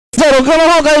じゃあ、録画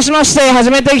の方を開始しまして、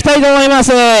始めていきたいと思いま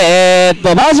す。バー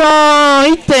ジョ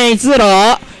ン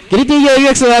 1.10、ギリティギア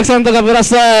UX アクセントがプラ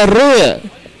スル公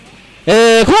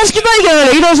式大会の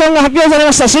レギュレーションが発表され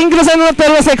ました。シングル戦になってお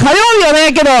ります。火曜日は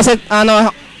ね、けど、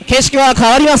形式は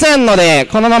変わりませんので、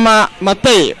このまま、まっ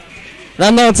たり、ラ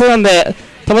ンダム2なんで、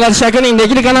友達100人で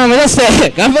きるかなを目指し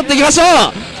て、頑張っていきましょう。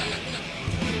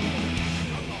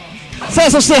さ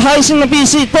あ、そして配信の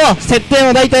PC と設定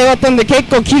も大体終わったんで、結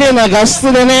構綺麗な画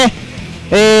質でね、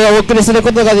お送りする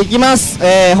ことができます。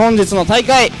本日の大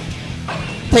会、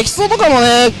テキストとかも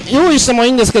ね、用意してもい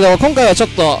いんですけど、今回はちょっ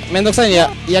とめんどくさいんで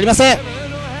やりません。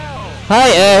は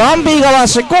い、1P 側、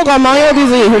執行官万葉ディ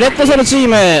ズニー、フレットセルチー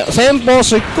ム、先方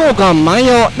執行官万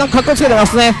葉、なんかかっこつけてま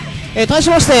すね。対し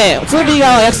まして、2P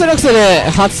側、ヤクセルアクセル、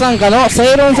初参加のセ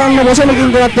イロンさんのご所向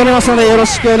きとなっておりますので、よろ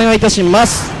しくお願いいたしま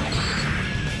す。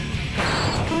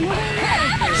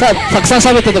さあ、たくさん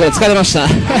喋ってるところで疲れました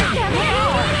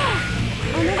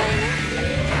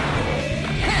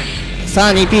さ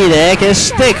あ 2P で消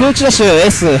して空中ダッシュ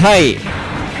S、はい、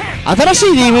新し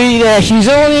い DVD で非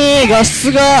常に画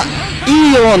質がい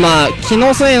いような気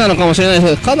のせいなのかもしれないで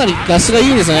すけど、かなり画質がい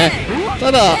いんですね。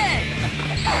ただ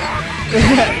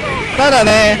ただ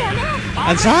ね、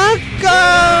若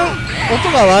干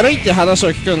音が悪いっていう話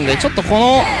を聞くんで、ちょっとこ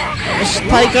の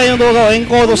大会の動画をエン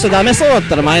コードしてダメそうだっ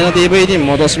たら前の DVD に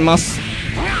戻します。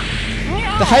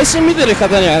で、配信見てる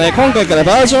方にはね、今回から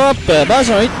バージョンアップ、バー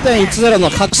ジョン 1.10 の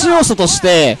隠し要素とし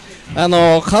て顔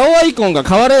アイコンが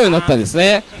変わるようになったんです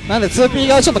ね。なんで 2P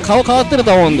側ちょっと顔変わってる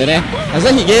と思うんでね、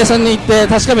ぜひゲーセンに行って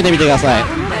確かめてみてください。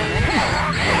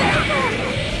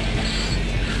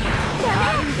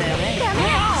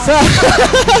さあ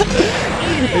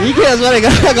いくらじゃないか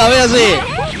な、画面味。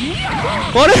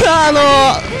これ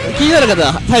は気になる方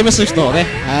はタイムシフトをね、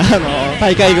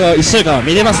大会後1週間は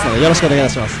見れますので、よろしくお願い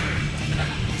します。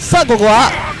さあ、ここ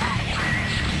は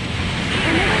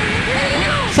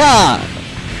さあ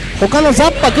他のザ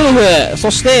ッパクルフ、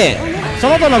そしてそ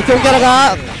の他の強キャラ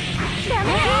が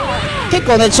結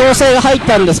構ね調整が入っ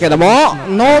たんですけども、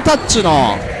ノータッチ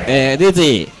の、ディズ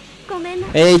ニ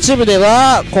ー、一部で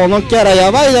はこのキャラ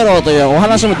やばいだろうというお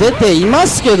話も出ていま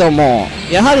すけども、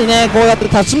やはりねこうやって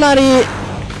立ち回り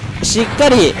しっか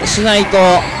りしないと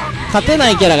勝てな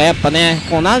いキャラがやっぱね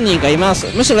こう何人かいます。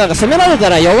むしろなんか攻められた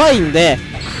ら弱いんで、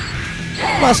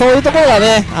まあそういうところが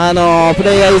ねプ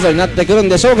レイヤー依存になってくるん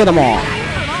でしょうけども、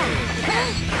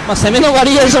まあ攻めのバ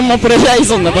リエーションもプレイヤー依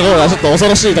存なところがちょっと恐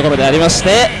ろしいところでありまし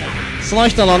て、その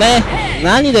人のね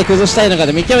何で崩したいのか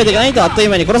で見極めていかないとあっという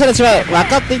間に殺されちまう。分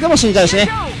かっていても死んじゃうしね。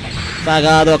さあ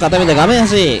ガードを固めて画面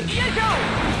端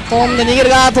飛んで逃げる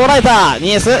が捉えた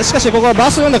 2S、 しかしここはバ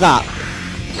ースト読んだか、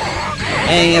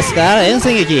円 S から円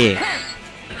戦撃。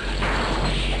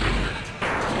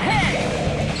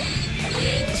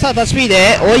さあタッチ P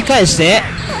で追い返して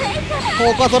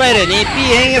ここは捉える 2P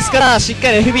円 S からしっ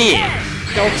かり FB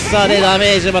極差でダ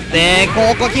メージ奪って、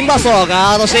ここは金バーストを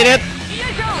ガードしている。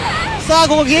さあ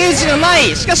ここゲージがな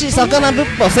い、しかし魚ぶっ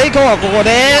ぽ成功。ここ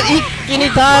で一気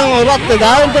にターンを奪って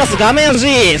ダウンプラス画面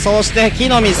G、 そして木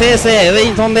の実生成上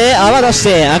に飛んで泡出し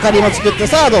て明かりも作って、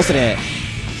さあどうする。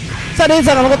さあレー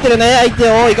ザーが残ってるね、相手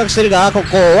を威嚇してるが、こ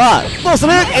こはどうす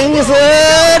る。エンゲスラ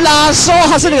ッシュを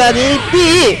走るが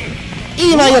 2P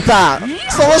いい前だった。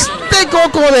そしてこ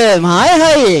こで前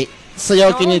入り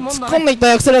強気に突っ込んでいっ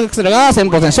たアクセルが先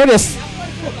鋒戦勝利です。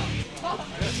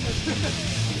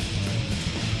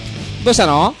どうした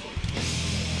の。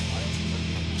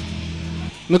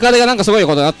ムカデがなんかすごいこ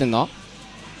とになってんの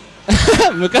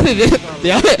ムカデで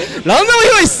やべえ、ランダム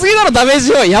用意しすぎだろ、ダメー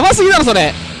ジ用意やばすぎだろそ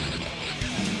れ。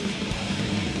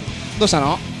どうした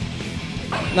の。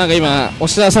なんか今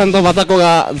押田さんとバタコ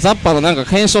がザッパのなんか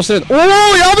検証してる。おおやべ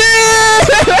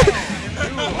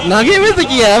え投げ目的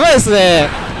がやばいですね。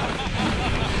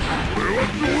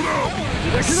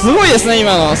すごいですね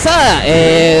今の。さあ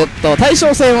対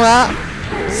象戦は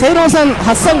セイロンさん、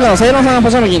初参加のセイロンさんのポ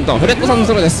シャムギンとフレットさんの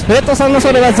ソルです。フレットさんの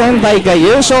ソルは前大会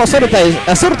優勝、ソル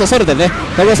とソルでね、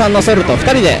トゲさんのソルと2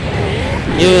人で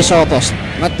優勝と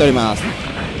なっております。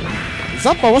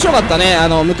ザッパ面白かったね。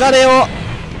ムカデを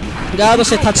ガードし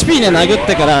てタッチ P で殴っ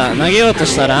てから投げようと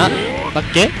したらだっ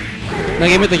け、投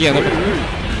げ目的が残って、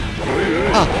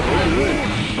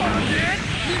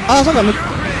そうか、ム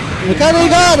カデ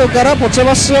ガードからポチャ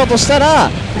バしようとした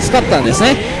ら使ったんです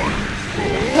ね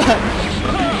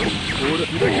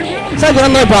さあグラ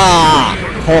ンドワイパー、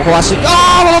ここは戻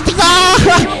ってきた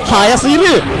早すぎる。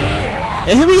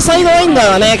 FB サイドワインダ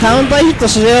ーはねカウンターヒット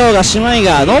しようがしまい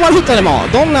が、ノーマルヒットでも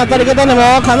どんな当たり方で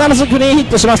も必ずクリーンヒッ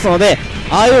トしますので、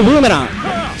ああいうブーメラン、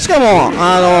しかも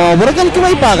ボルカニックワ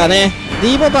イパーがね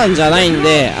D ボタンじゃないん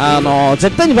で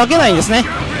絶対に化けないんですね。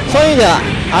そういう意味では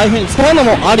ああいう風に使うの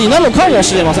もありなのかも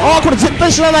しれません。ああこれ絶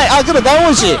対知らない。あけどダウ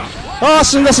ン石、ああ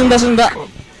死んだ死んだ死んだ、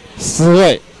すご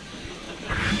い。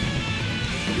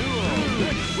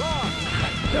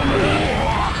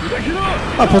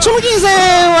ポチョムキン戦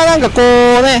はなんかこう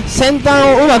ね、先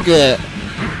端をうまく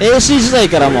AC 時代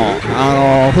からも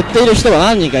振っている人が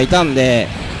何人かいたんで、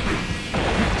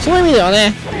そういう意味では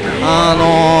ね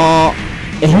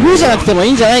FV じゃなくてもい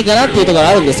いんじゃないかなっていうところが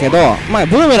あるんですけど、まあ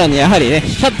ブーメランにやはりね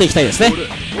光っていきたいですね。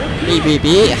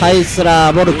PPP ハイス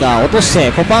ラーボルカー落とし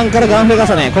てコパンからガンフレ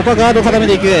重ね、ここはガードを固め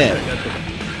ていく。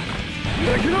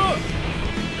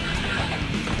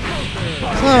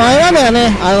その前までは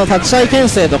ね立ち合い牽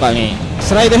制とかに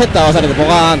スライドヘッド合わされてボ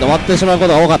カーンと終わってしまうこ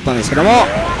とが多かったんですけども、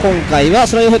今回は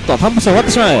スライドヘッドを単発で終わっ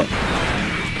てしまう。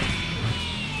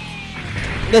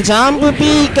でジャンプ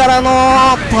P からの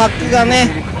タックが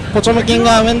ねポチョムキン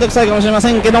がめんどくさいかもしれま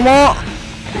せんけども、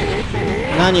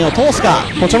何を通すか。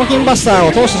ポチョムキンバスター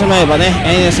を通してしまえばね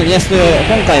NS2S という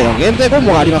今回の限定コン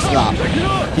ボがありますが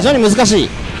非常に難しい。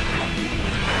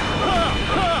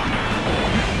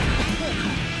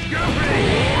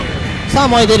さあ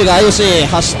燃えているが IOC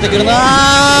走ってくるな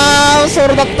ー。ソ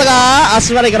ロだったが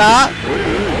足払いから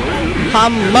ハ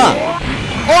ンマー、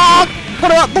おーこ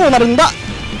れはどうなるんだ。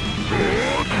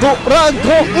ドラゴ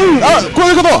ン、あこう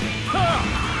いうこと。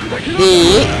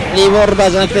リボルバー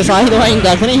じゃなくてサイドワイン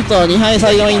ダークリット、2敗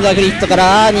サイドワインダークリットか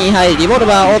ら2敗リボル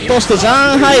バー落としてジ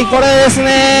ャンハイ、これです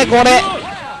ね。これ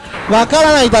わか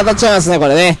らないと当たっちゃいますね。こ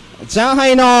れねジャンハ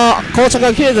イの膠着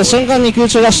が切れた瞬間に空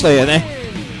中ダッシュというね。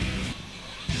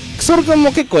クソル君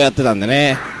も結構やってたんで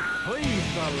ね、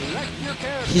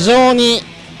非常に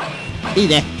いい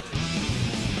ね。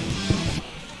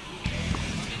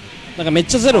なんかめっ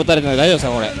ちゃゼロ打たれてるので大丈夫です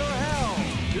かこれ。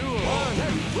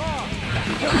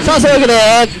さあそういうわけで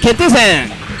決定戦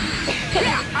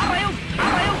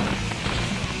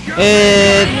フ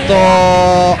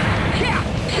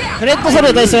レットソル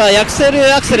に対してはヤクセ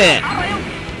ルアクセル、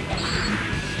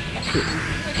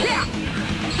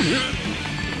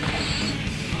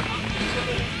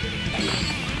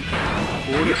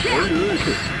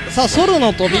さあソル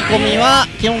の飛び込みは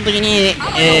基本的に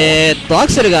ア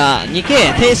クセルが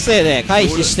 2K 低姿勢で回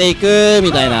避していく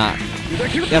みたいな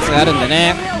やつがあるんで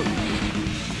ね、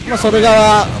まあ、ソル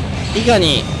側いか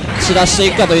に散らして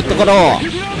いくかというところを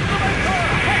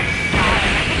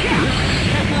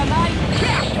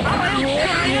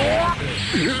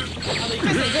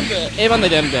A バンダイ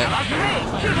でやるんで、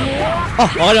あ、わ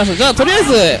かりました。じゃあとりあえ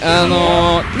ず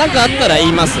なんかあったら言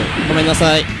います。ごめんな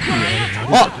さい。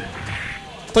あ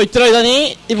と言ってる間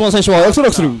に一本選手はアクセル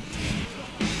アクセル、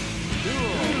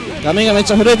画面がめっ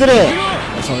ちゃ震えてる。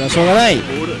それはしょうがない。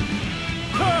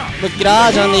ぶっき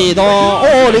らジャンディドーン、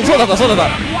おおそうだったそうだった、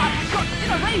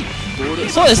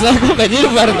そうですね今回2ル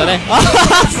ープあるんだね。あは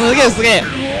はすげえすげえ。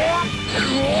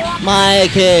前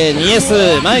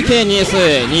K2S 前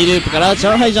K2S 2ループから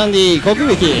上海ジャンディ国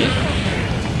撃。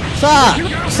さあ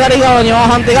鎖側には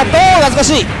判定が懐か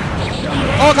しい。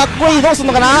おかっこいい。どうすん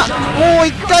のかな。もう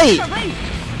1回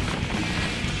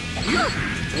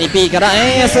 2P から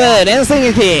NS 連戦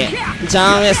撃、ジ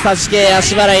ャン S 立ち系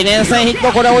足払い連戦ヒッ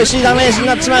ト、これ美味しいダメージに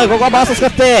なってしまう。ここはバースト使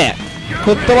って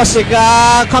吹っ飛ばしていく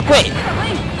か、かっこいい。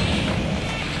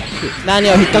何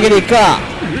を引っ掛けていくか。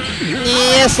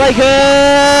2S ストライク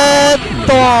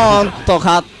ドーンと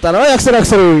勝ったのはアクセルアク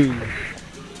セル。ちょっと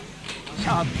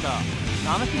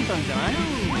ダメすぎたんじゃない。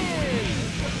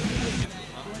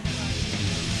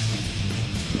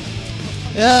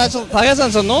いやーちょっと高橋さ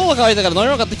ん、ちょっと喉が渇いたから飲み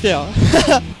物買ってきてよ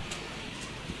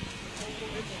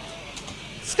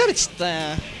疲れちった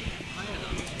やん。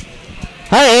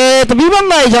はい、B 番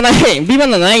内じゃない、B 番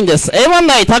内ないんです。A 番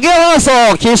内、竹山放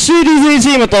送、キッシュリズリチ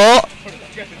ームと、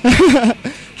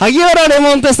萩原レ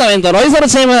モンテスタメント、ロイソル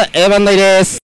チーム、A 番内です。